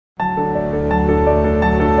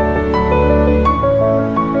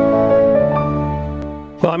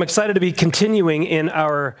Well, I'm excited to be continuing in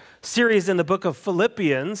our series in the book of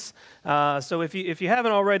Philippians. So if you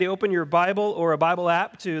haven't already, open your Bible or a Bible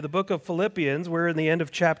app to the book of Philippians. We're in the end of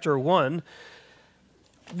chapter 1.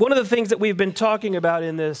 One of the things that we've been talking about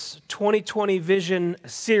in this 2020 Vision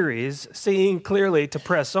series, Seeing Clearly to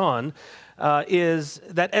Press On, is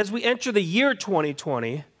that as we enter the year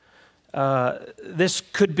 2020, this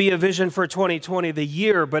could be a vision for 2020, the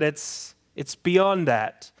year, but it's beyond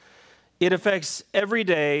that. It affects every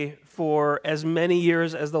day for as many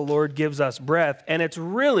years as the Lord gives us breath. And it's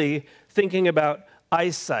really thinking about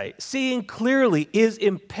eyesight. Seeing clearly is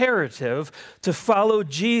imperative to follow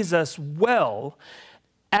Jesus well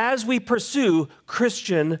as we pursue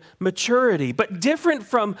Christian maturity. But different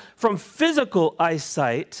from physical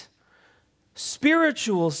eyesight,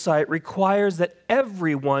 spiritual sight requires that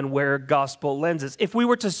everyone wear gospel lenses. If we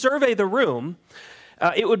were to survey the room,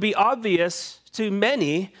 it would be obvious to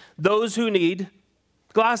many those who need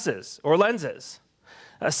glasses or lenses.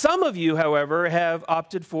 Some of you, however, have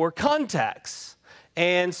opted for contacts.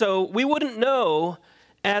 And so we wouldn't know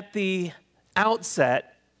at the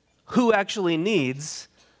outset who actually needs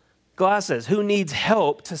glasses, who needs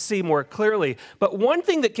help to see more clearly. But one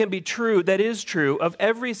thing that can be true, that is true of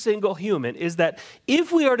every single human, is that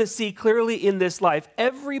if we are to see clearly in this life,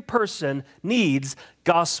 every person needs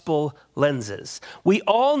gospel lenses. We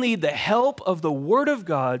all need the help of the Word of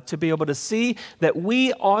God to be able to see that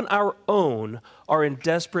we on our own are in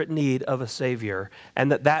desperate need of a Savior,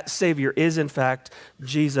 and that Savior is in fact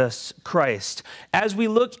Jesus Christ. As we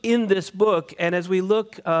look in this book and as we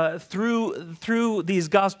look through these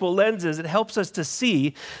gospel lenses, it helps us to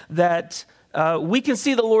see that we can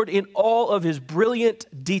see the Lord in all of his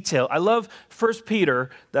brilliant detail. I love 1 Peter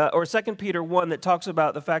or 2 Peter 1 that talks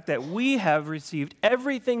about the fact that we have received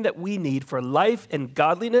everything that we need for life and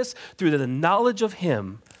godliness through the knowledge of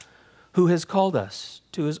him who has called us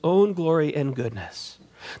to his own glory and goodness.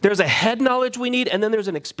 There's a head knowledge we need, and then there's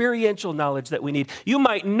an experiential knowledge that we need. You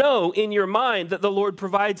might know in your mind that the Lord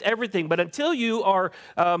provides everything, but until you are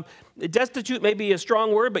destitute may be a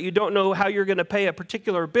strong word, but you don't know how you're going to pay a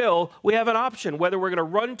particular bill, we have an option, whether we're going to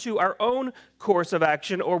run to our own course of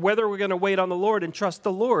action or whether we're going to wait on the Lord and trust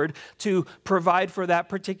the Lord to provide for that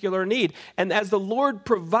particular need. And as the Lord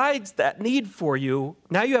provides that need for you,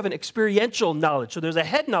 now you have an experiential knowledge. So there's a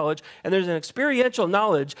head knowledge and there's an experiential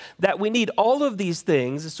knowledge that we need all of these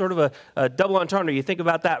things. It's sort of a double entendre. You think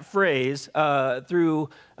about that phrase through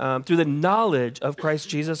the knowledge of Christ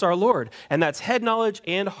Jesus our Lord. And that's head knowledge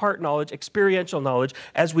and heart knowledge, experiential knowledge,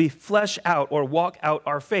 as we flesh out or walk out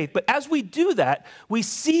our faith. But as we do that, we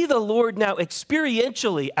see the Lord now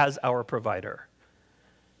experientially as our provider.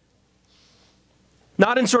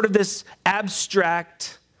 Not in sort of this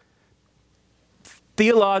abstract,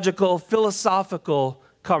 theological, philosophical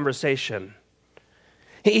conversation.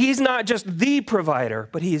 He's not just the provider,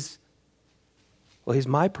 but he's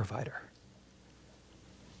my provider.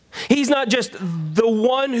 He's not just the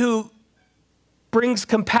one who brings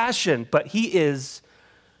compassion, but he is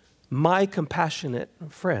my compassionate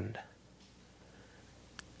friend.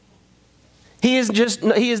 He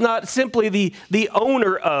is not simply the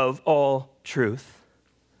owner of all truth,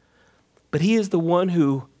 but he is the one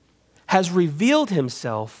who has revealed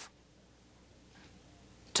himself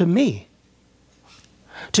to me,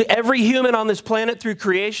 to every human on this planet through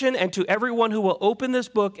creation, and to everyone who will open this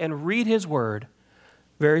book and read his word.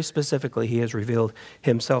 Very specifically, he has revealed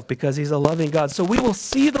himself because he's a loving God. So we will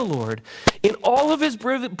see the Lord in all of his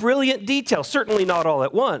brilliant detail. Certainly not all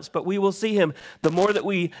at once, but we will see him the more that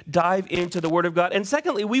we dive into the Word of God. And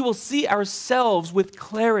secondly, we will see ourselves with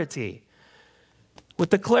clarity,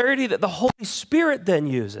 with the clarity that the Holy Spirit then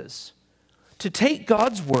uses to take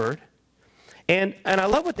God's Word. And I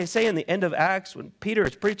love what they say in the end of Acts when Peter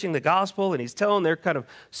is preaching the gospel and he's telling their kind of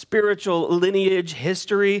spiritual lineage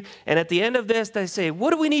history. And at the end of this, they say,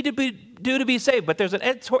 what do we need to do to be saved? But there's an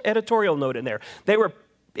editorial note in there.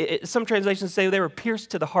 Some translations say they were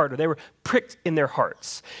pierced to the heart, or they were pricked in their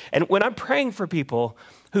hearts. And when I'm praying for people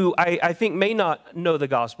who I think may not know the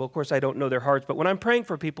gospel, of course I don't know their hearts, but when I'm praying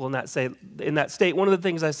for people in that state, one of the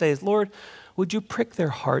things I say is, Lord, would you prick their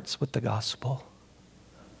hearts with the gospel?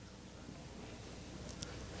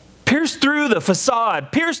 Pierce through the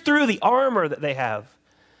facade, pierce through the armor that they have,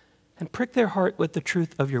 and prick their heart with the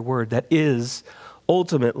truth of your word that is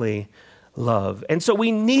ultimately love. And so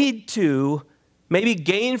we need to maybe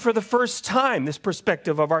gain for the first time this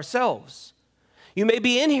perspective of ourselves. You may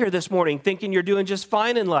be in here this morning thinking you're doing just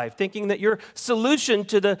fine in life, thinking that your solution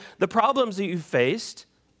to the problems that you've faced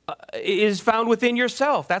is found within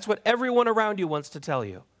yourself. That's what everyone around you wants to tell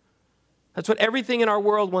you. That's what everything in our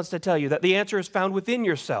world wants to tell you, that the answer is found within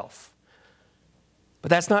yourself. But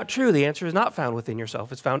that's not true. The answer is not found within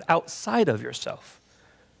yourself. It's found outside of yourself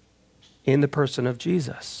in the person of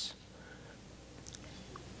Jesus,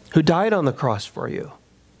 who died on the cross for you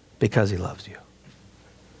because he loves you.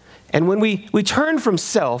 And when we turn from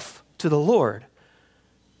self to the Lord,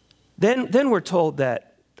 then we're told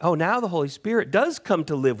that, oh, now the Holy Spirit does come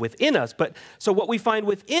to live within us. But so what we find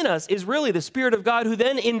within us is really the Spirit of God who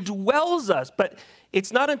then indwells us. But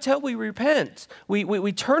it's not until we repent,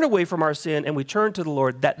 we turn away from our sin and we turn to the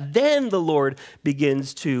Lord, that then the Lord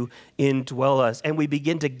begins to indwell us. And we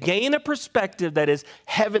begin to gain a perspective that is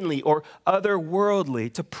heavenly or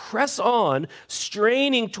otherworldly, to press on,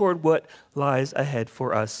 straining toward what lies ahead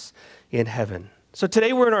for us in heaven. So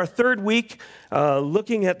today we're in our third week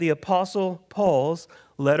looking at the Apostle Paul's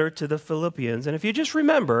letter to the Philippians. And if you just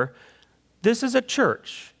remember, this is a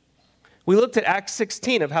church. We looked at Acts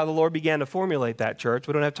 16 of how the Lord began to formulate that church.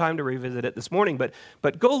 We don't have time to revisit it this morning, but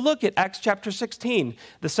go look at Acts chapter 16,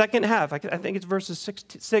 the second half. I think it's verses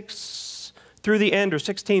 6 through the end or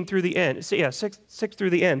 16 through the end. So yeah, 6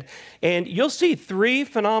 through the end. And you'll see three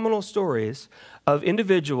phenomenal stories of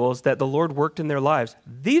individuals that the Lord worked in their lives.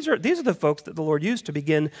 These are the folks that the Lord used to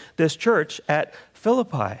begin this church at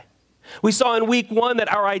Philippi. We saw in week 1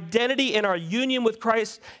 that our identity and our union with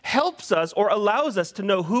Christ helps us or allows us to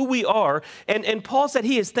know who we are. And Paul said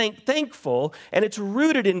he is thankful, and it's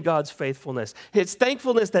rooted in God's faithfulness. It's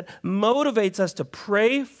thankfulness that motivates us to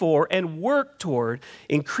pray for and work toward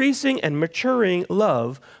increasing and maturing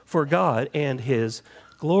love for God and his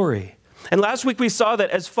glory. And last week we saw that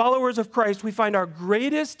as followers of Christ, we find our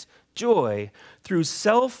greatest joy through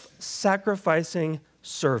self-sacrificing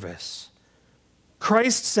service.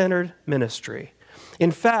 Christ-centered ministry.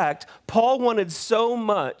 In fact, Paul wanted so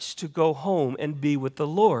much to go home and be with the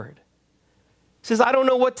Lord. He says, I don't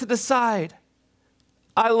know what to decide.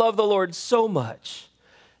 I love the Lord so much,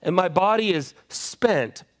 and my body is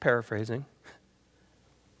spent, paraphrasing,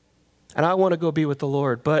 and I want to go be with the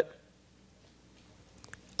Lord, but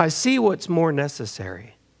I see what's more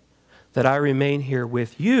necessary, that I remain here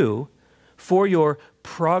with you for your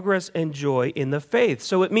progress and joy in the faith.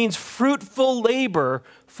 So it means fruitful labor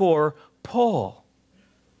for Paul.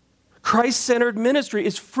 Christ-centered ministry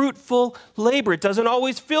is fruitful labor. It doesn't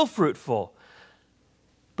always feel fruitful,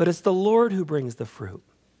 but it's the Lord who brings the fruit.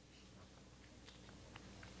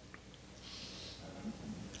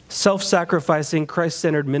 Self-sacrificing,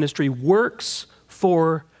 Christ-centered ministry works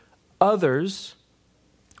for others,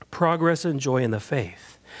 progress and joy in the faith.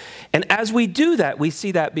 And as we do that, we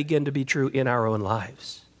see that begin to be true in our own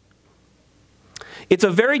lives. It's a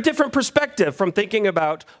very different perspective from thinking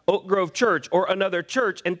about Oak Grove Church or another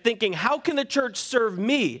church and thinking, how can the church serve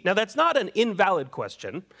me? Now, that's not an invalid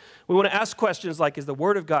question. We want to ask questions like, is the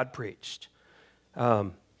Word of God preached?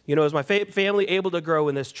 Is my family able to grow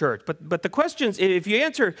in this church? But the questions, if you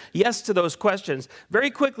answer yes to those questions,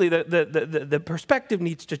 very quickly the perspective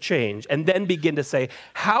needs to change and then begin to say,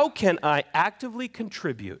 how can I actively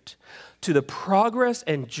contribute to the progress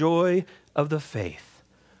and joy of the faith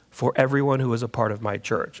for everyone who is a part of my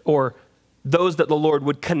church, or those that the Lord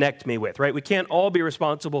would connect me with, right? We can't all be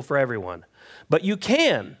responsible for everyone, but you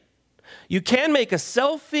can. You can make a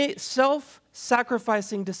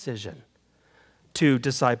self-sacrificing decision to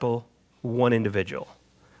disciple one individual.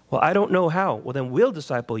 Well, I don't know how. Well, then we'll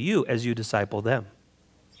disciple you as you disciple them.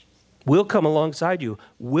 We'll come alongside you.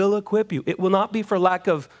 We'll equip you. It will not be for lack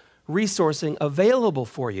of resourcing available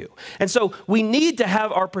for you. And so we need to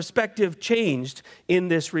have our perspective changed in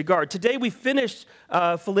this regard. Today we finished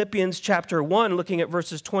Philippians chapter 1, looking at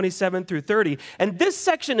verses 27 through 30. And this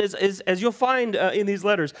section is as you'll find in these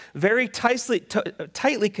letters, very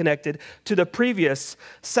tightly connected to the previous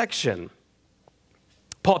section.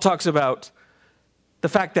 Paul talks about the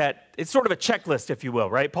fact that it's sort of a checklist, if you will,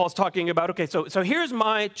 right? Paul's talking about, okay, so here's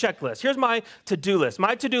my checklist. Here's my to-do list.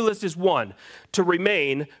 My to-do list is 1, to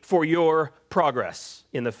remain for your progress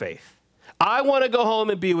in the faith. I want to go home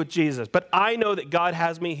and be with Jesus, but I know that God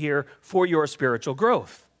has me here for your spiritual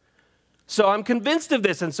growth. So I'm convinced of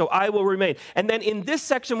this, and so I will remain. And then in this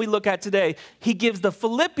section we look at today, he gives the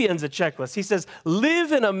Philippians a checklist. He says,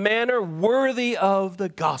 live in a manner worthy of the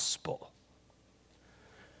gospel.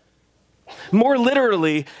 More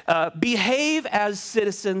literally, behave as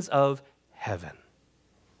citizens of heaven.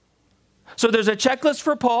 So there's a checklist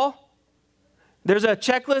for Paul. There's a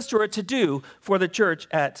checklist or a to-do for the church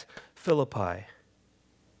at Philippi,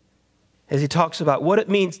 as he talks about what it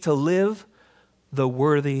means to live the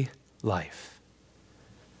worthy life.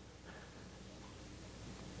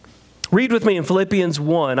 Read with me in Philippians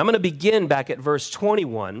 1. I'm going to begin back at verse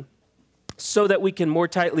 21 so that we can more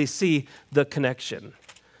tightly see the connection.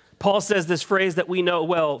 Paul says this phrase that we know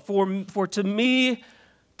well, for to me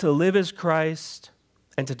to live is Christ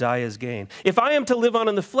and to die is gain. If I am to live on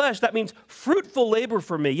in the flesh, that means fruitful labor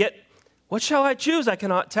for me. Yet, what shall I choose? I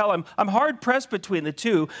cannot tell. I'm hard pressed between the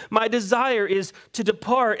two. My desire is to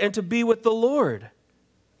depart and to be with the Lord.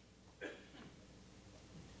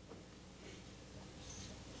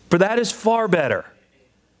 For that is far better.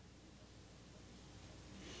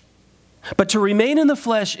 But to remain in the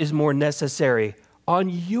flesh is more necessary on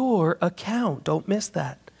your account. Don't miss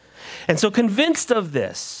that. And so convinced of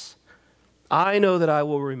this, I know that I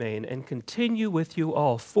will remain and continue with you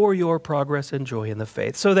all for your progress and joy in the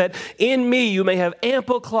faith, so that in me you may have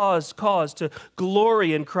ample cause to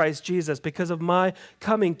glory in Christ Jesus because of my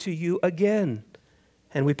coming to you again.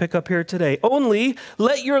 And we pick up here today. Only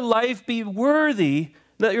let your life be worthy.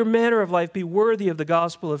 Let your manner of life be worthy of the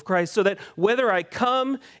gospel of Christ, so that whether I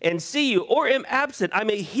come and see you or am absent, I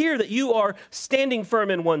may hear that you are standing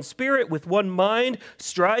firm in one spirit, with one mind,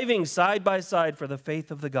 striving side by side for the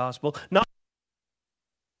faith of the gospel.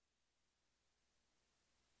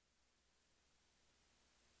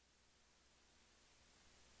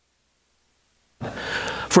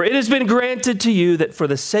 For it has been granted to you that for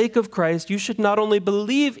the sake of Christ, you should not only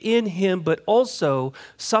believe in him, but also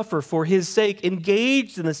suffer for his sake,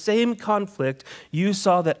 engaged in the same conflict you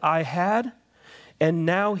saw that I had, and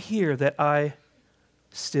now hear that I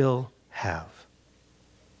still have.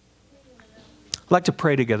 I'd like to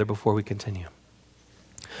pray together before we continue.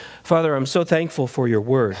 Father, I'm so thankful for your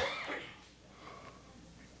word,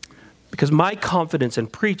 because my confidence in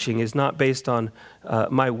preaching is not based on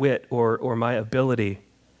my wit or my ability.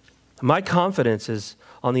 My confidence is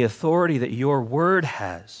on the authority that your word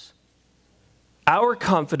has. Our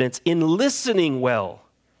confidence in listening well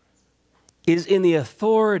is in the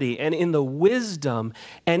authority and in the wisdom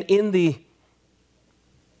and in the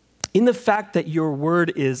fact that your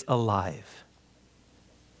word is alive.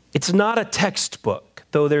 It's not a textbook,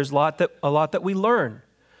 though there's a lot that we learn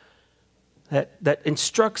that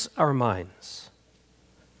instructs our minds.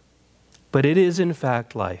 But it is in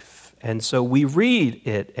fact life. And so we read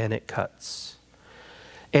it and it cuts.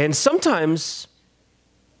 And sometimes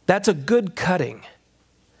that's a good cutting.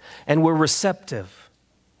 And we're receptive.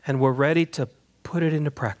 And we're ready to put it into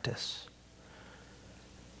practice.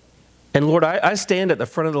 And Lord, I stand at the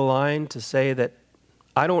front of the line to say that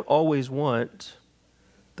I don't always want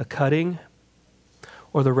the cutting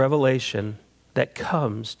or the revelation that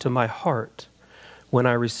comes to my heart when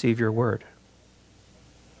I receive your word.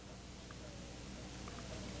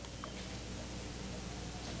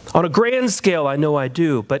 On a grand scale, I know I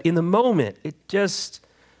do, but in the moment, it just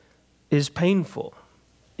is painful.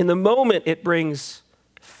 In the moment, it brings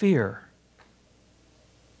fear.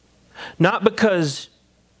 Not because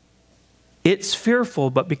it's fearful,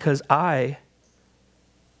 but because I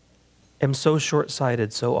am so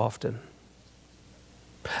short-sighted so often.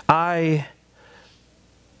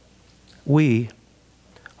 We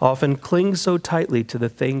often cling so tightly to the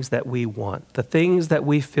things that we want, the things that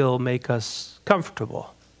we feel make us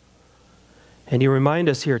comfortable. And you remind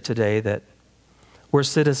us here today that we're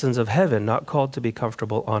citizens of heaven, not called to be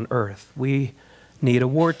comfortable on earth. We need a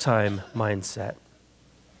wartime mindset,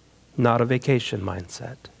 not a vacation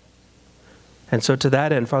mindset. And so to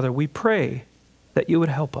that end, Father, we pray that you would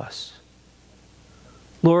help us.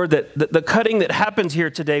 Lord, that the cutting that happens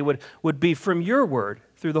here today would be from your word,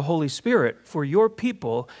 through the Holy Spirit, for your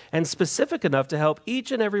people, and specific enough to help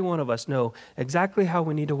each and every one of us know exactly how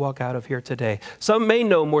we need to walk out of here today. Some may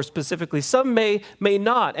know more specifically, some may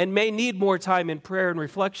not, and may need more time in prayer and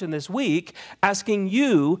reflection this week, asking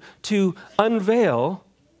you to unveil,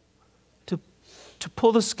 to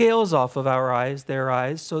pull the scales off of their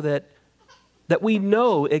eyes, so that we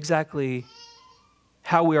know exactly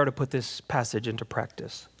how we are to put this passage into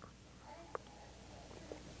practice.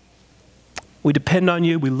 We depend on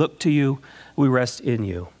you, we look to you, we rest in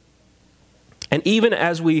you. And even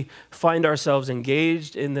as we find ourselves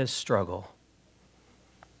engaged in this struggle,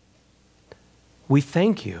 we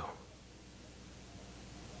thank you.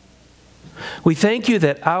 We thank you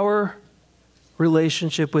that our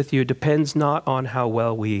relationship with you depends not on how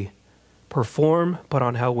well we perform, but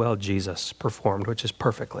on how well Jesus performed, which is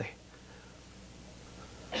perfectly.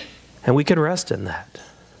 And we can rest in that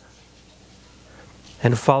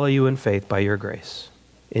and follow you in faith by your grace.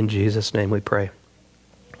 In Jesus' name we pray.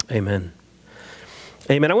 Amen.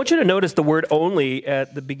 Amen. I want you to notice the word only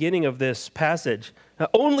at the beginning of this passage.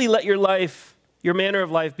 Only let your manner of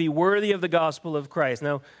life be worthy of the gospel of Christ.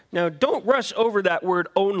 Now don't rush over that word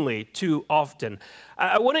only too often.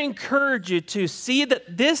 I want to encourage you to see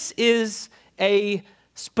that this is a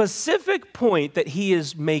specific point that he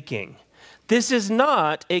is making. This is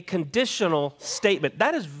not a conditional statement.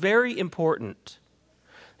 That is very important.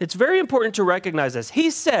 It's very important to recognize this.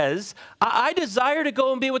 He says, I desire to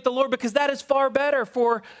go and be with the Lord because that is far better,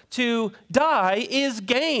 for to die is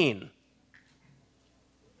gain.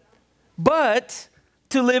 But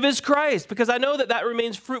to live is Christ, because I know that that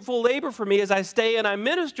remains fruitful labor for me as I stay and I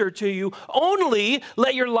minister to you. Only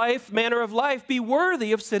let your manner of life be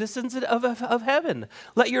worthy of citizens of heaven.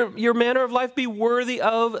 Let your manner of life be worthy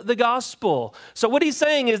of the gospel. So what he's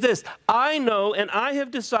saying is this: I know and I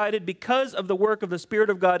have decided, because of the work of the Spirit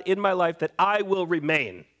of God in my life, that I will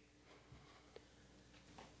remain.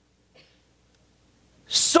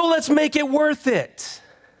 So let's make it worth it.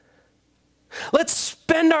 Let's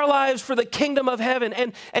spend our lives for the kingdom of heaven,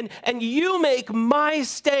 and you make my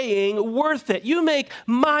staying worth it. You make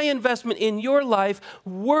my investment in your life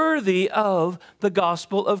worthy of the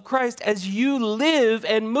gospel of Christ as you live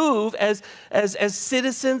and move as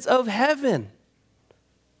citizens of heaven.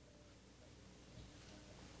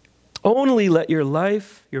 Only let your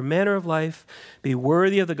life, your manner of life, be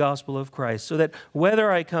worthy of the gospel of Christ, so that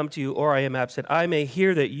whether I come to you or I am absent, I may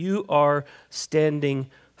hear that you are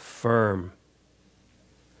standing firm.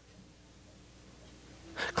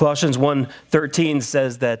 Colossians 1:13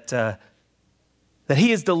 says that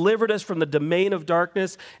he has delivered us from the domain of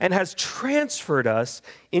darkness and has transferred us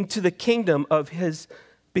into the kingdom of his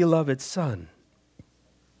beloved Son.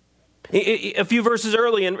 A few verses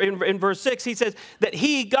early in verse 6, he says that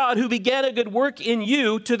he, God, who began a good work in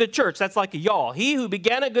you, to the church. That's like a y'all. He who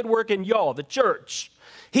began a good work in y'all, the church.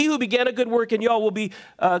 He who began a good work in y'all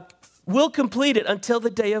will complete it until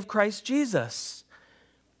the day of Christ Jesus.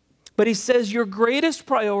 But he says your greatest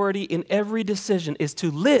priority in every decision is to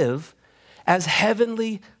live as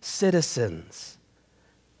heavenly citizens.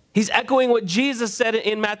 He's echoing what Jesus said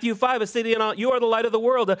in Matthew 5, you are the light of the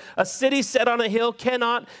world. A city set on a hill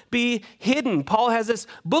cannot be hidden. Paul has this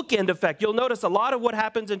bookend effect. You'll notice a lot of what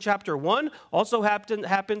happens in chapter 1 also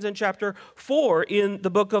happens in chapter 4 in the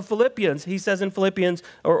book of Philippians. He says in Philippians,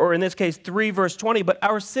 or in this case 3 verse 20, but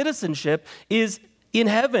our citizenship is in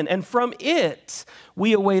heaven, and from it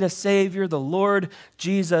we await a Savior, the Lord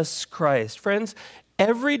Jesus Christ. Friends,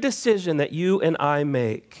 every decision that you and I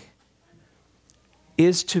make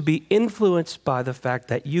is to be influenced by the fact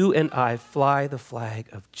that you and I fly the flag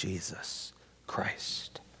of Jesus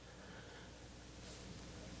Christ.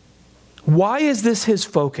 Why is this his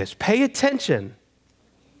focus? Pay attention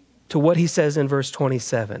to what he says in verse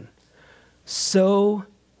 27. So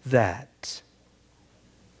that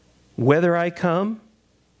whether I come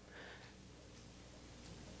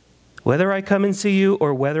and see you,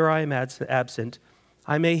 or whether I am absent,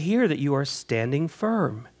 I may hear that you are standing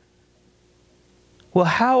firm. Well,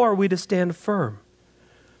 how are we to stand firm?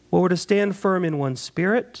 Well, we're to stand firm in one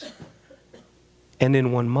spirit and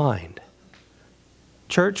in one mind.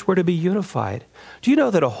 Church, we're to be unified. Do you know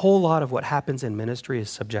that a whole lot of what happens in ministry is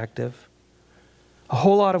subjective? A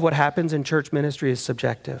whole lot of what happens in church ministry is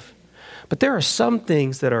subjective. But there are some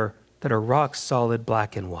things that are rock solid,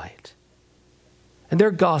 black and white. And they're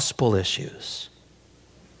gospel issues.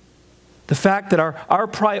 The fact that our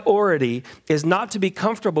priority is not to be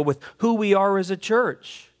comfortable with who we are as a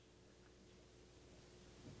church.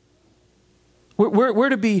 We're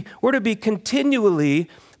to be continually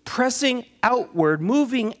pressing outward,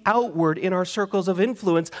 moving outward in our circles of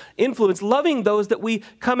influence, loving those that we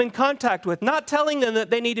come in contact with, not telling them that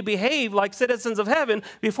they need to behave like citizens of heaven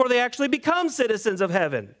before they actually become citizens of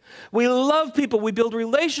heaven. We love people. We build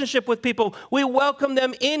relationship with people. We welcome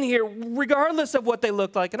them in here regardless of what they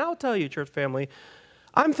look like. And I'll tell you, church family,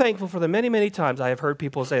 I'm thankful for the many, many times I have heard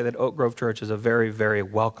people say that Oak Grove Church is a very, very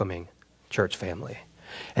welcoming church family.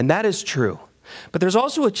 And that is true. But there's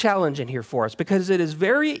also a challenge in here for us, because it is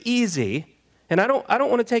very easy, and I don't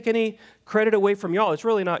want to take any credit away from y'all. It's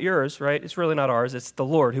really not yours, right? It's really not ours. It's the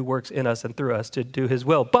Lord who works in us and through us to do his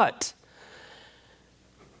will. But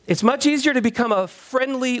it's much easier to become a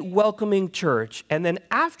friendly, welcoming church, and then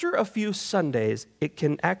after a few Sundays, it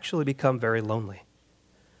can actually become very lonely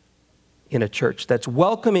in a church that's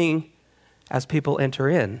welcoming as people enter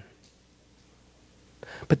in,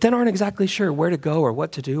 but then aren't exactly sure where to go or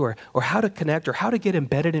what to do or how to connect or how to get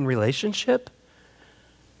embedded in relationship.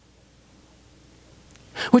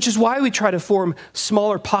 Which is why we try to form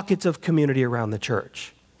smaller pockets of community around the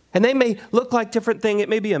church. And they may look like different things. It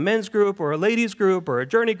may be a men's group or a ladies group or a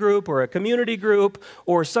journey group or a community group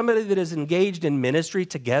or somebody that is engaged in ministry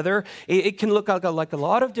together. It can look like a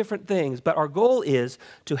lot of different things, but our goal is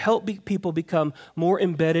to help people become more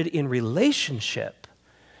embedded in relationship.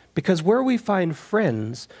 Because where we find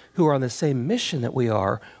friends who are on the same mission that we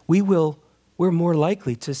are, we're more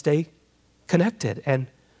likely to stay connected and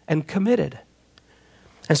and committed.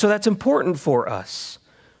 And so that's important for us.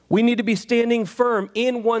 We need to be standing firm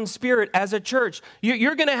in one spirit as a church.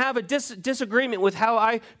 You're going to have a disagreement with how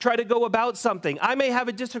I try to go about something. I may have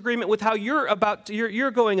a disagreement with how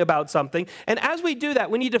you're going about something. And as we do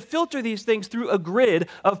that, we need to filter these things through a grid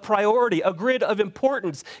of priority, a grid of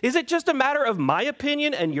importance. Is it just a matter of my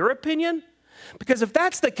opinion and your opinion? Because if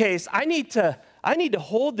that's the case, I need to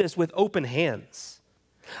hold this with open hands.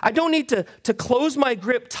 I don't need to close my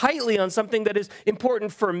grip tightly on something that is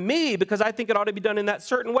important for me because I think it ought to be done in that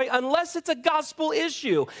certain way, unless it's a gospel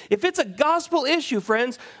issue. If it's a gospel issue,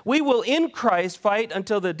 friends, we will in Christ fight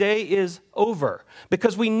until the day is over,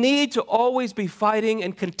 because we need to always be fighting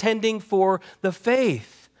and contending for the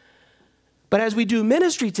faith. But as we do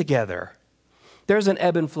ministry together, there's an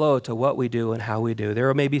ebb and flow to what we do and how we do. There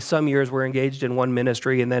are maybe some years we're engaged in one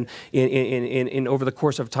ministry, and then in over the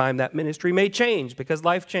course of time, that ministry may change because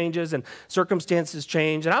life changes and circumstances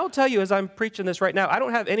change. And I'll tell you, as I'm preaching this right now, I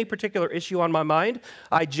don't have any particular issue on my mind.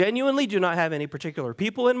 I genuinely do not have any particular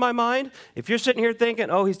people in my mind. If you're sitting here thinking,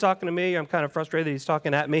 oh, he's talking to me, I'm kind of frustrated that he's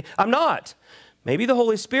talking at me, I'm not. Maybe the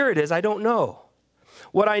Holy Spirit is, I don't know.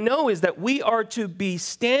 What I know is that we are to be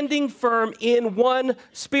standing firm in one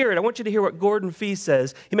spirit. I want you to hear what Gordon Fee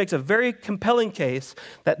says. He makes a very compelling case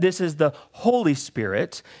that this is the Holy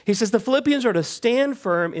Spirit. He says the Philippians are to stand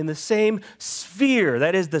firm in the same sphere.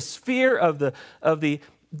 That is the sphere of the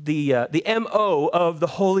MO of the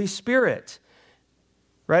Holy Spirit.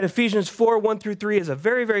 Right? Ephesians 4, 1 through 3 is a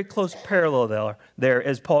very, very close parallel there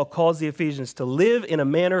as Paul calls the Ephesians to live in a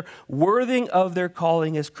manner worthy of their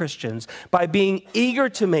calling as Christians by being eager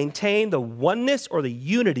to maintain the oneness or the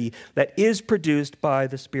unity that is produced by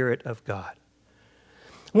the Spirit of God.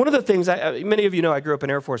 One of the things, many of you know I grew up an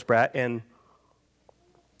Air Force brat and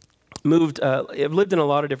I've lived in a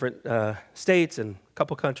lot of different states and a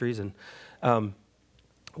couple countries. And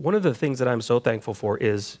one of the things that I'm so thankful for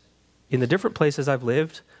is in the different places I've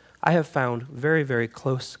lived, I have found very, very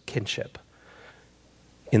close kinship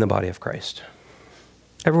in the body of Christ.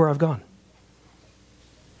 Everywhere I've gone.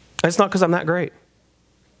 It's not because I'm that great.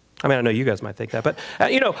 I mean, I know you guys might think that, but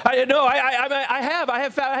I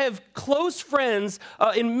have close friends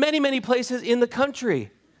in many, many places in the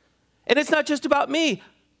country. And it's not just about me.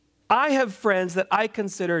 I have friends that I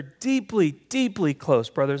consider deeply, deeply close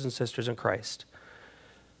brothers and sisters in Christ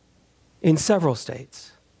in several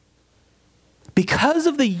states, because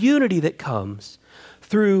of the unity that comes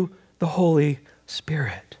through the Holy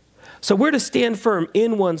Spirit. So we're to stand firm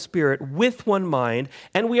in one spirit, with one mind,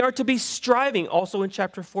 and we are to be striving, also in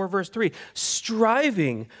chapter 4, verse 3,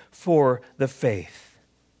 striving for the faith.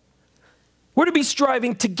 We're to be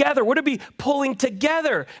striving together. We're to be pulling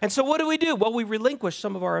together. And so what do? Well, we relinquish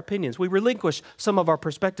some of our opinions. We relinquish some of our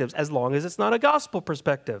perspectives, as long as it's not a gospel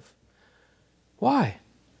perspective. Why?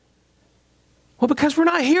 Well, because we're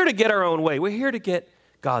not here to get our own way. We're here to get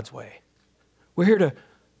God's way. We're here to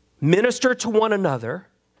minister to one another,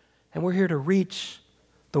 and we're here to reach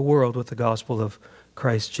the world with the gospel of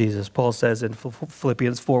Christ Jesus. Paul says in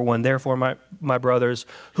Philippians 4:1, therefore, my brothers,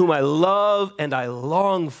 whom I love and I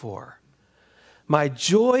long for, my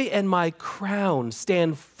joy and my crown,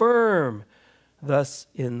 stand firm thus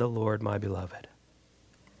in the Lord, my beloved.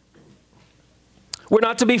 We're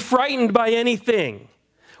not to be frightened by anything.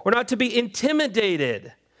 We're not to be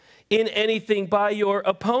intimidated in anything by your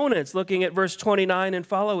opponents. Looking at verse 29 and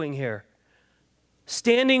following here.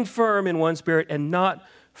 Standing firm in one spirit and not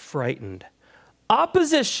frightened.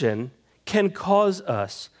 Opposition can cause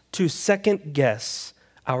us to second guess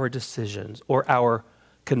our decisions or our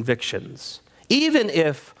convictions, even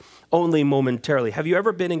if only momentarily. Have you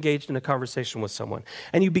ever been engaged in a conversation with someone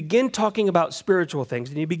and you begin talking about spiritual things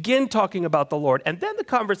and you begin talking about the Lord, and then the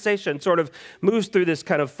conversation sort of moves through this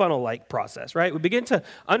kind of funnel-like process, right? We begin to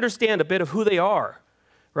understand a bit of who they are,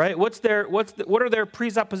 right? What are their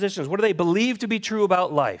presuppositions? What do they believe to be true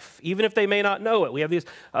about life, even if they may not know it? We have these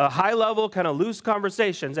high-level, kind of loose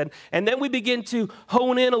conversations, and then we begin to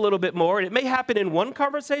hone in a little bit more, and it may happen in one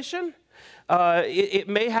conversation. It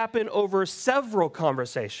may happen over several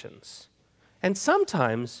conversations, and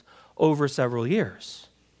sometimes over several years.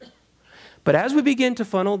 But as we begin to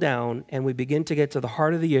funnel down and we begin to get to the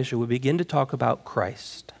heart of the issue, we begin to talk about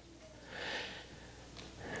Christ.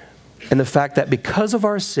 And the fact that because of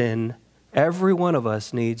our sin, every one of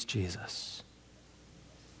us needs Jesus.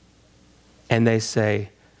 And they say,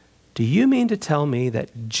 do you mean to tell me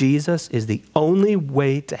that Jesus is the only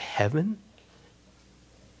way to heaven?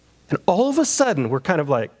 And all of a sudden, we're kind of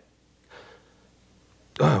like,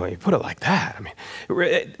 oh, you put it like that. I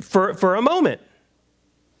mean, for a moment,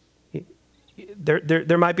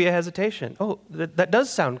 there might be a hesitation. Oh, that does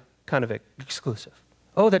sound kind of exclusive.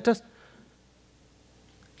 Oh, that does.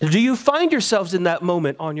 Do you find yourselves in that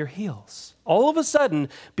moment on your heels, all of a sudden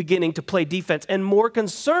beginning to play defense and more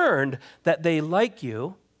concerned that they like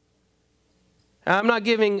you? I'm not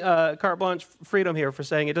giving carte blanche freedom here for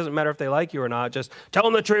saying it doesn't matter if they like you or not. Just tell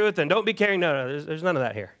them the truth and don't be caring. No, there's none of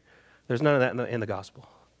that here. There's none of that in the gospel.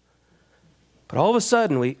 But all of a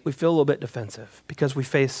sudden, we feel a little bit defensive because we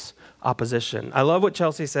face opposition. I love what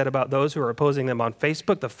Chelsea said about those who are opposing them on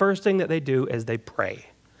Facebook. The first thing that they do is they pray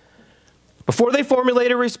before they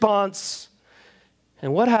formulate a response.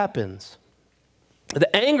 And what happens?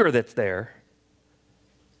 The anger that's there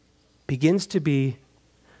begins to be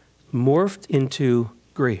morphed into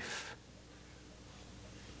grief.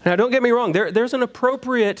 Now, don't get me wrong. There's an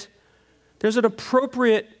appropriate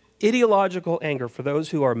ideological anger for those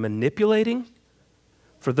who are manipulating,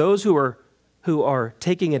 for those who are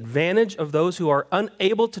taking advantage of those who are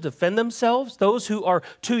unable to defend themselves, those who are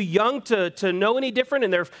too young to know any different,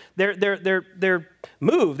 and they're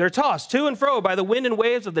moved, they're tossed to and fro by the wind and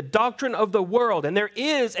waves of the doctrine of the world. And there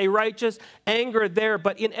is a righteous anger there,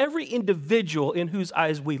 but in every individual in whose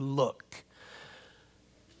eyes we look,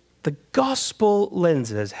 the gospel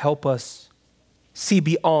lenses help us see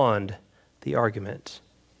beyond the argument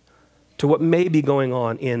to what may be going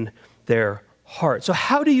on in their heart. So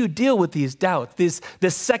how do you deal with these doubts,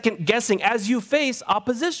 this second guessing as you face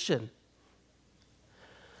opposition?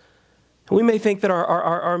 We may think that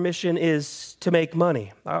our mission is to make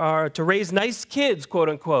money, to raise nice kids, quote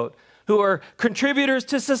unquote, who are contributors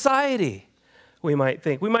to society. We might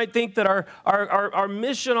think that our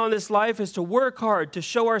mission on this life is to work hard, to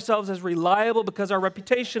show ourselves as reliable because our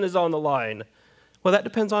reputation is on the line. Well, that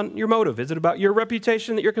depends on your motive. Is it about your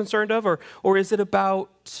reputation that you're concerned of, or is it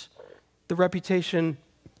about the reputation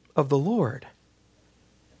of the Lord?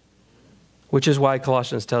 Which is why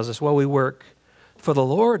Colossians tells us, well, we work for the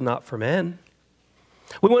Lord, not for men.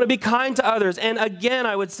 We want to be kind to others. And again,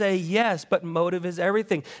 I would say yes, but motive is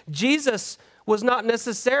everything. Jesus was not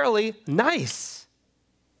necessarily nice.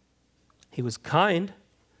 He was kind,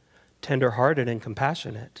 tender-hearted, and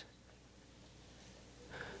compassionate,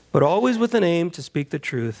 but always with an aim to speak the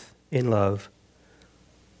truth in love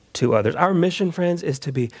to others. Our mission, friends, is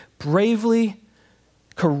to be bravely,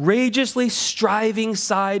 courageously striving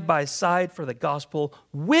side by side for the gospel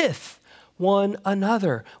with one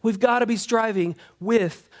another. We've got to be striving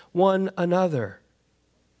with one another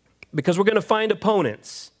because we're going to find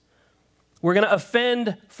opponents. We're going to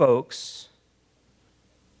offend folks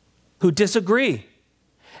who disagree.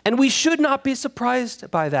 And we should not be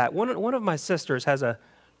surprised by that. One of my sisters has a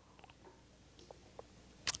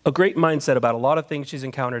great mindset about a lot of things she's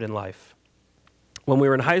encountered in life. When we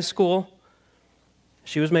were in high school,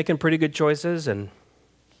 she was making pretty good choices, and,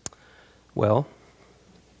 well,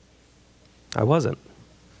 I wasn't.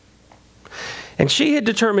 And she had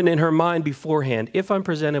determined in her mind beforehand, if I'm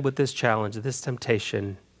presented with this challenge, this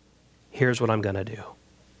temptation, here's what I'm going to do.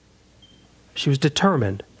 She was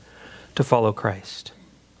determined to follow Christ.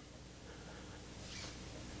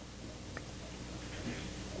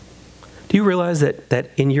 Do you realize that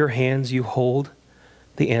in your hands you hold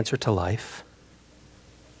the answer to life?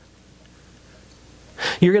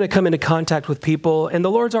 You're going to come into contact with people, and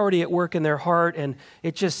the Lord's already at work in their heart, and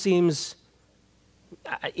it just seems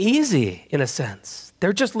easy in a sense.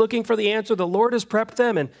 They're just looking for the answer. The Lord has prepped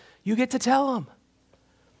them, and you get to tell them.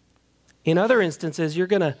 In other instances, you're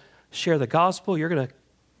going to share the gospel. You're going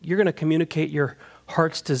to communicate your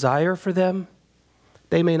heart's desire for them.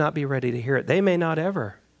 They may not be ready to hear it. They may not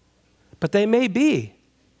ever. But they may be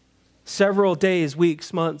several days,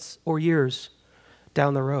 weeks, months, or years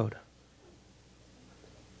down the road.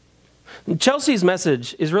 And Chelsea's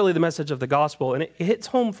message is really the message of the gospel, and it hits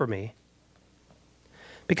home for me.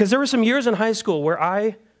 Because there were some years in high school where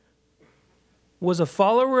I was a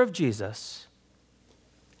follower of Jesus,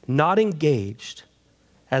 not engaged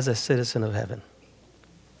as a citizen of heaven.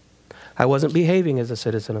 I wasn't behaving as a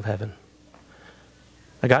citizen of heaven.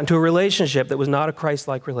 I got into a relationship that was not a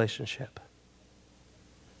Christ-like relationship.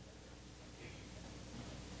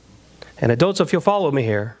 And adults, if you'll follow me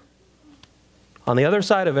here, on the other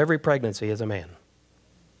side of every pregnancy is a man.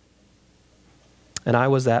 And I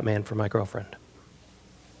was that man for my girlfriend.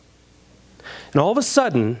 And all of a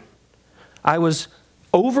sudden, I was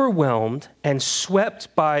overwhelmed and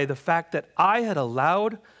swept by the fact that I had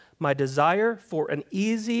allowed my desire for an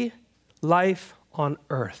easy life on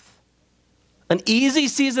earth, an easy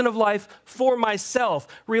season of life for myself,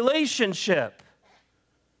 relationship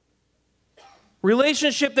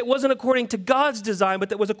that wasn't according to God's design, but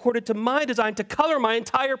that was according to my design to color my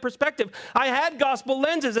entire perspective. I had gospel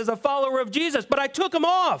lenses as a follower of Jesus, but I took them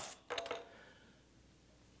off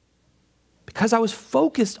because I was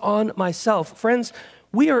focused on myself. Friends,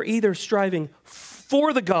 we are either striving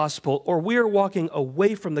for the gospel or we are walking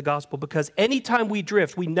away from the gospel, because anytime we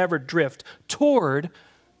drift, we never drift toward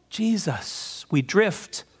Jesus. We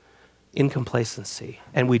drift in complacency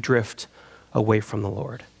and we drift away from the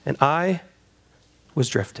Lord. And I was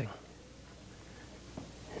drifting.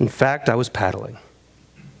 In fact, I was paddling.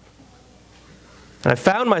 And I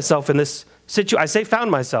found myself in this situation. I say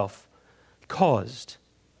found myself, caused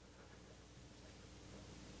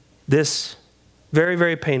this very,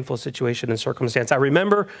 very painful situation and circumstance. I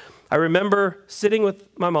remember sitting with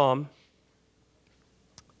my mom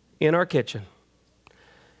in our kitchen,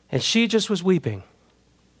 and she just was weeping.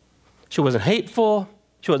 She wasn't hateful.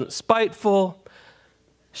 She wasn't spiteful.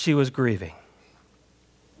 She was grieving.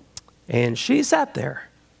 And she sat there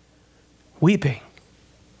weeping.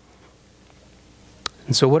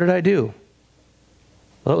 And so what did I do?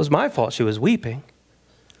 Well, it was my fault she was weeping.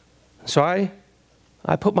 So I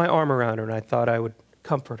put my arm around her and I thought I would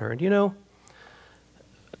comfort her. And you know,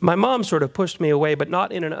 my mom sort of pushed me away, but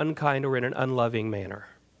not in an unkind or in an unloving manner.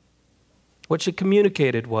 What she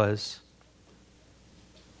communicated was,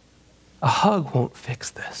 a hug won't fix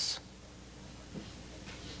this.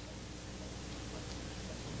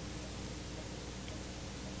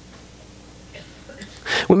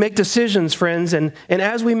 We make decisions, friends, and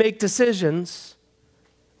as we make decisions,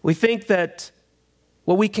 we think that,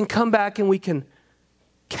 well, we can come back and we can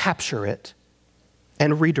capture it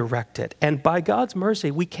and redirect it. And by God's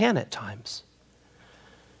mercy, we can at times.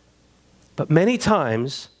 But many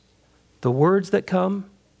times, the words that come,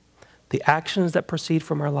 the actions that proceed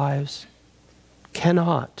from our lives,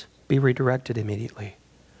 cannot be redirected immediately,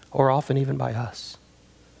 or often even by us.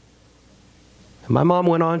 And my mom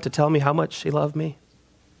went on to tell me how much she loved me,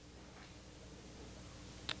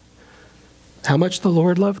 how much the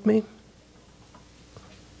Lord loved me.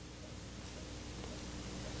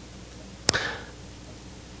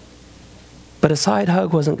 But a side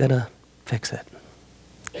hug wasn't going to fix it.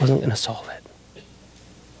 Wasn't going to solve it.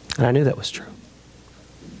 And I knew that was true.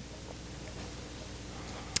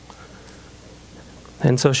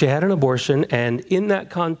 And so she had an abortion, and in that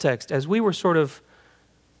context, as we were sort of,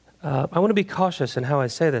 I want to be cautious in how I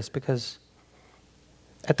say this, because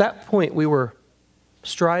at that point we were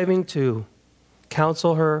striving to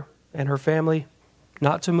counsel her and her family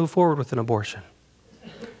not to move forward with an abortion.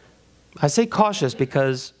 I say cautious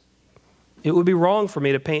because it would be wrong for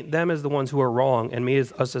me to paint them as the ones who are wrong and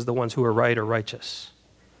us as the ones who are right or righteous,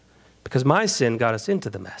 because my sin got us into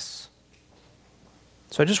the mess.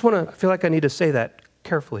 So I feel like I need to say that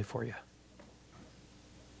carefully for you.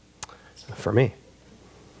 For me.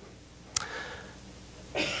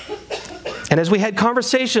 And as we had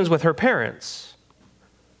conversations with her parents,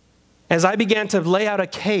 as I began to lay out a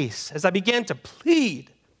case, as I began to plead,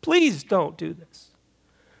 please don't do this,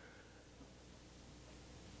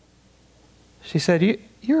 she said,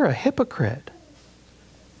 you're a hypocrite.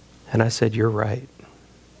 And I said, you're right.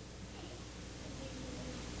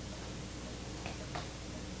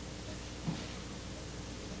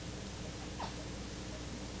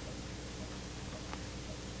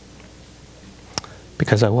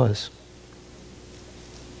 Because I was.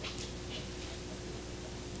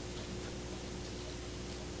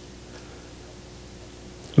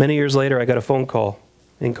 Many years later, I got a phone call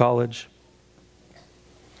in college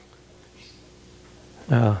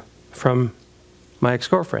from my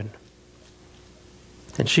ex-girlfriend.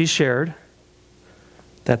 And she shared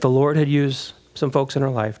that the Lord had used some folks in her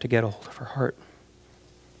life to get a hold of her heart.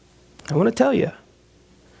 I want to tell you,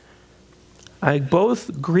 I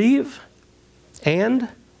both grieve and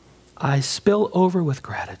I spill over with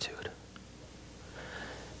gratitude.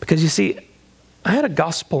 Because you see, I had a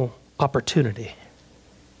gospel opportunity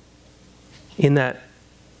in that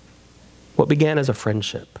what began as a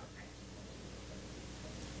friendship.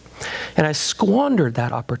 And I squandered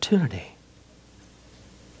that opportunity.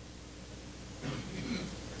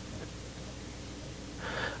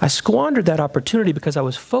 I squandered that opportunity because I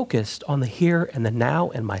was focused on the here and the now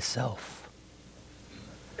and myself.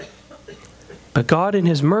 But God in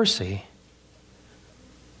His mercy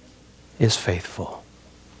is faithful.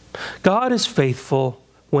 God is faithful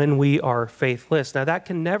when we are faithless. Now that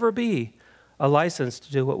can never be a license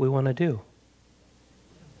to do what we want to do.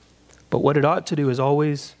 But what it ought to do is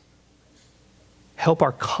always help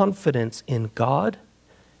our confidence in God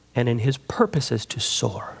and in His purposes to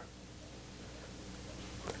soar.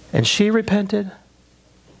 And she repented.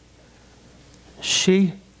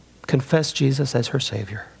 She confessed Jesus as her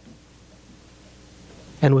Savior.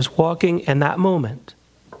 And was walking in that moment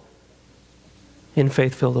in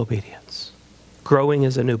faith-filled obedience, growing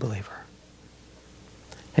as a new believer.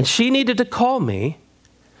 And she needed to call me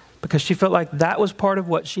because she felt like that was part of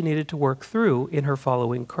what she needed to work through in her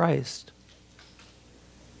following Christ.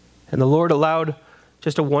 And the Lord allowed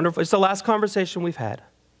just a wonderful, it's the last conversation we've had.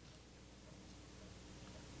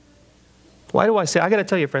 Why do I say? I got to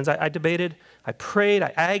tell you, friends, I debated, I prayed,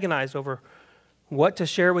 I agonized over what to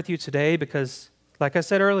share with you today because, like I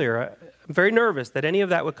said earlier, I'm very nervous that any of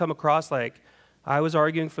that would come across like I was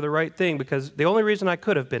arguing for the right thing, because the only reason I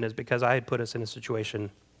could have been is because I had put us in a situation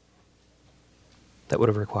that would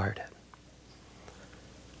have required it.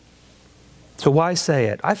 So why say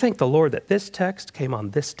it? I thank the Lord that this text came on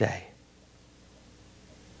this day.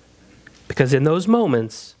 Because in those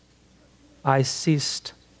moments, I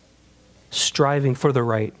ceased striving for the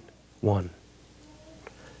right one.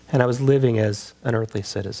 And I was living as an earthly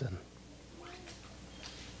citizen.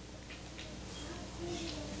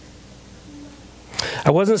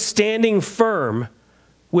 I wasn't standing firm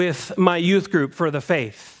with my youth group for the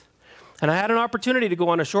faith. And I had an opportunity to go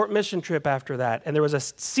on a short mission trip after that. And there was a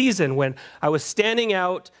season when I was standing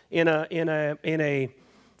out in a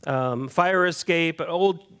fire escape, an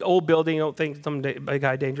old building. Don't think some big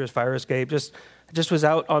high dangerous fire escape. Just was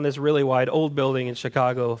out on this really wide old building in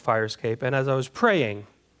Chicago, fire escape. And as I was praying,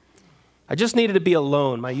 I just needed to be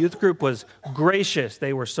alone. My youth group was gracious.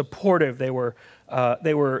 They were supportive. They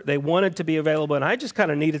wanted to be available, and I just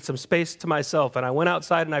kind of needed some space to myself. And I went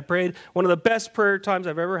outside and I prayed. One of the best prayer times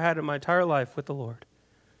I've ever had in my entire life with the Lord.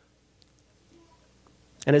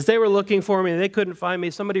 And as they were looking for me, they couldn't find me.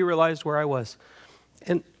 Somebody realized where I was,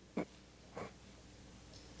 and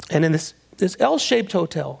in this L-shaped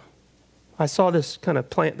hotel, I saw this kind of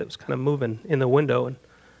plant that was kind of moving in the window, and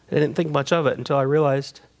I didn't think much of it until I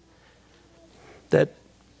realized that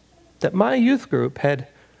my youth group had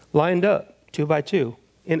lined up 2 by 2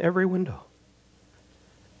 in every window.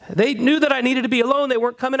 They knew that I needed to be alone. They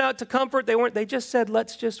weren't coming out to comfort. They just said,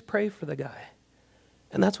 let's just pray for the guy.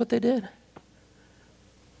 And that's what they did.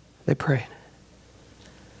 They prayed.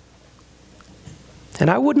 And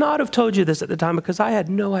I would not have told you this at the time because I had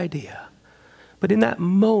no idea. But in that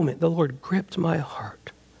moment, the Lord gripped my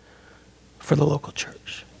heart for the local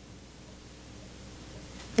church.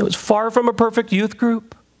 It was far from a perfect youth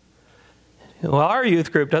group. Well, our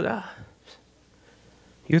youth group does.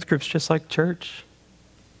 Youth group's just like church.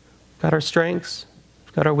 We've got our strengths.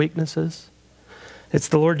 We've got our weaknesses. It's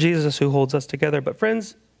the Lord Jesus who holds us together. But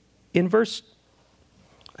friends, in verse,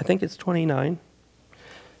 I think it's 29,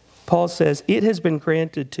 Paul says, it has been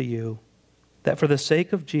granted to you that for the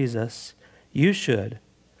sake of Jesus, you should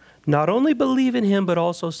not only believe in him, but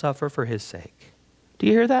also suffer for his sake. Do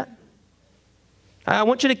you hear that? I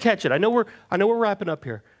want you to catch it. I know we're wrapping up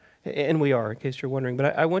here, and we are, in case you're wondering,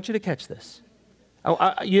 but I want you to catch this.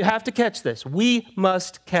 You have to catch this. We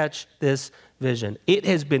must catch this vision. It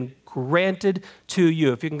has been granted to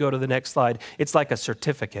you. If you can go to the next slide, it's like a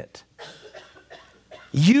certificate.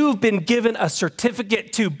 You've been given a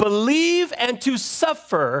certificate to believe and to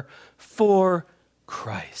suffer for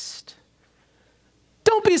Christ.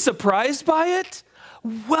 Don't be surprised by it.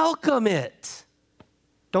 Welcome it.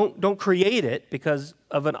 Don't create it because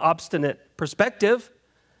of an obstinate perspective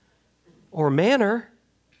or manner,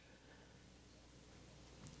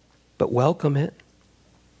 but welcome it.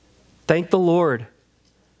 Thank the Lord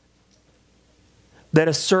that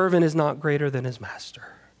a servant is not greater than his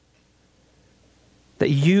master. That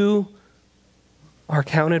you are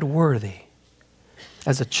counted worthy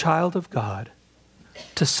as a child of God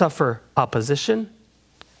to suffer opposition,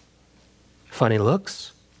 funny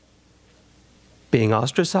looks, being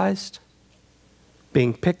ostracized,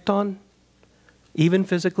 being picked on, even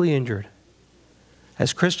physically injured.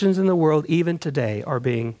 As Christians in the world, even today, are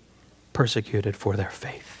being persecuted for their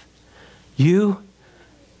faith. You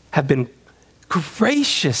have been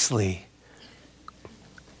graciously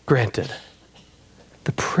granted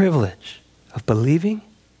the privilege of believing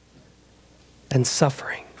and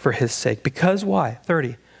suffering for his sake. Because why?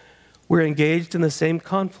 30. We're engaged in the same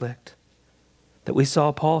conflict that we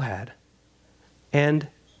saw Paul had. And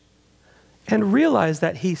realize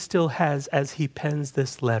that he still has, as he pens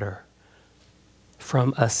this letter,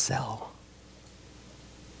 from a cell.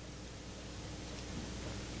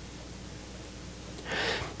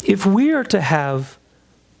 If we are to have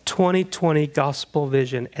 2020 gospel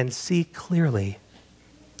vision and see clearly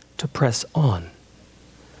to press on,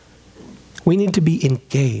 we need to be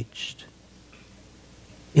engaged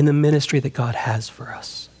in the ministry that God has for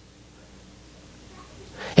us.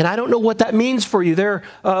 And I don't know what that means for you. There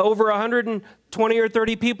are over 120 or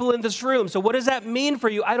 30 people in this room. So what does that mean for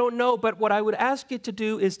you? I don't know. But what I would ask you to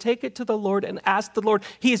do is take it to the Lord and ask the Lord.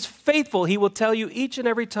 He is faithful. He will tell you each and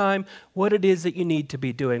every time what it is that you need to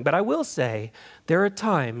be doing. But I will say there are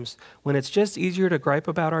times when it's just easier to gripe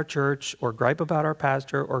about our church or gripe about our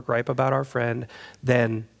pastor or gripe about our friend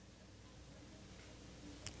than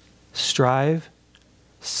strive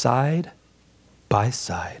side by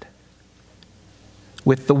side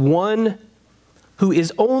with the one who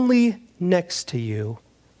is only next to you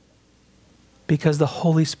because the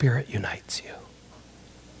Holy Spirit unites you.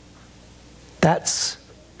 That's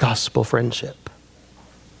gospel friendship.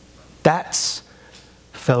 That's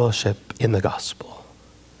fellowship in the gospel.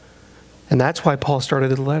 And that's why Paul started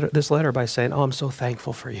this letter by saying, oh, I'm so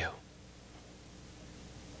thankful for you.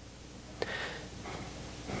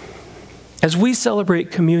 As we celebrate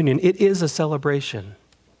communion, it is a celebration.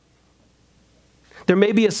 There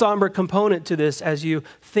may be a somber component to this as you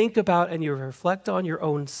think about and you reflect on your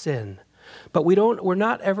own sin. But we're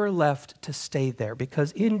not ever left to stay there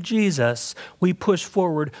because in Jesus, we push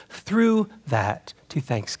forward through that to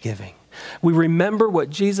thanksgiving. We remember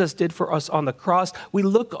what Jesus did for us on the cross. We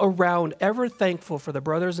look around ever thankful for the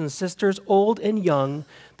brothers and sisters, old and young,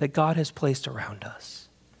 that God has placed around us.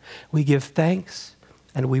 We give thanks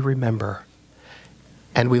and we remember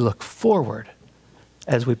and we look forward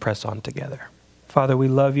as we press on together. Father, we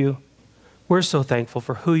love you. We're so thankful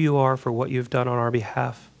for who you are, for what you've done on our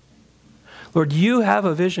behalf. Lord, you have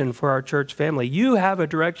a vision for our church family. You have a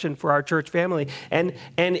direction for our church family. And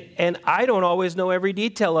I don't always know every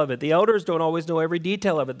detail of it. The elders don't always know every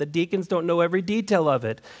detail of it. The deacons don't know every detail of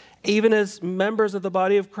it. Even as members of the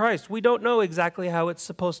body of Christ, we don't know exactly how it's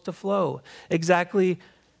supposed to flow, exactly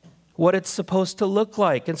what it's supposed to look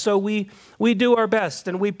like. And so we do our best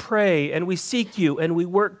and we pray and we seek you and we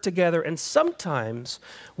work together. And sometimes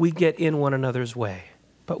we get in one another's way.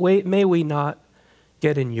 But may we not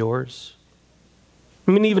get in yours.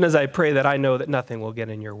 I mean, even as I pray that, I know that nothing will get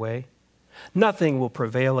in your way. Nothing will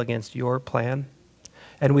prevail against your plan.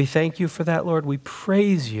 And we thank you for that, Lord. We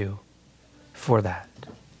praise you for that.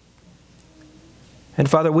 And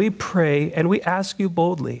Father, we pray and we ask you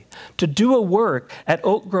boldly to do a work at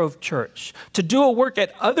Oak Grove Church, to do a work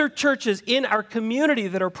at other churches in our community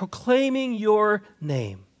that are proclaiming your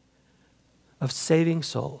name of saving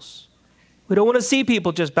souls. We don't want to see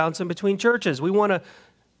people just bouncing between churches. We want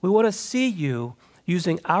to see you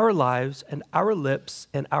using our lives and our lips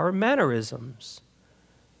and our mannerisms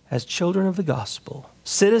as children of the gospel,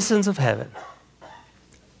 citizens of heaven,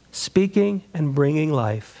 speaking and bringing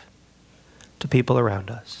life to people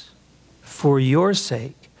around us for your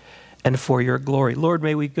sake and for your glory. Lord,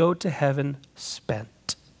 may we go to heaven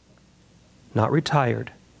spent, not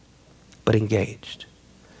retired, but engaged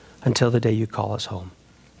until the day you call us home.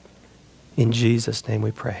 In Jesus' name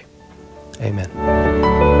we pray. Amen.